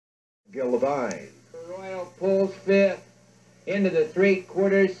Gilvine. Royal pulls fifth. Into the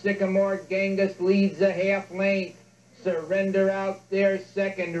 3/4, Sycamore Genghis leads a half length. Surrender out there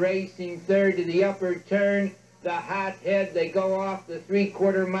second, racing third to the upper turn. The Hothead, they go off the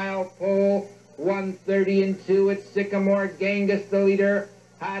 3/4 mile pole. 1:30 and 2, it's Sycamore Genghis the leader.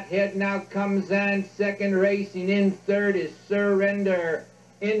 Hothead now comes on second, racing in third is Surrender.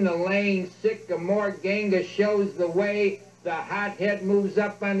 In the lane, Sycamore Genghis shows the way. The Hothead moves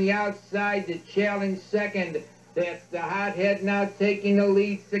up on the outside to challenge second. That's the Hothead now taking the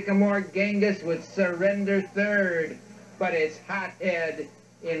lead. Sycamore Genghis with Surrender third. But it's Hothead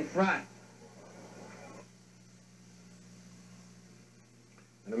in front.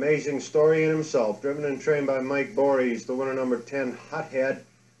 An amazing story in himself. Driven and trained by Mike Borys, the winner number 10, Hothead.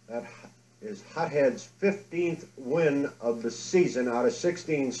 That is Hothead's 15th win of the season out of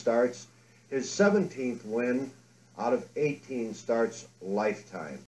 16 starts. His 17th win out of 18 starts lifetime.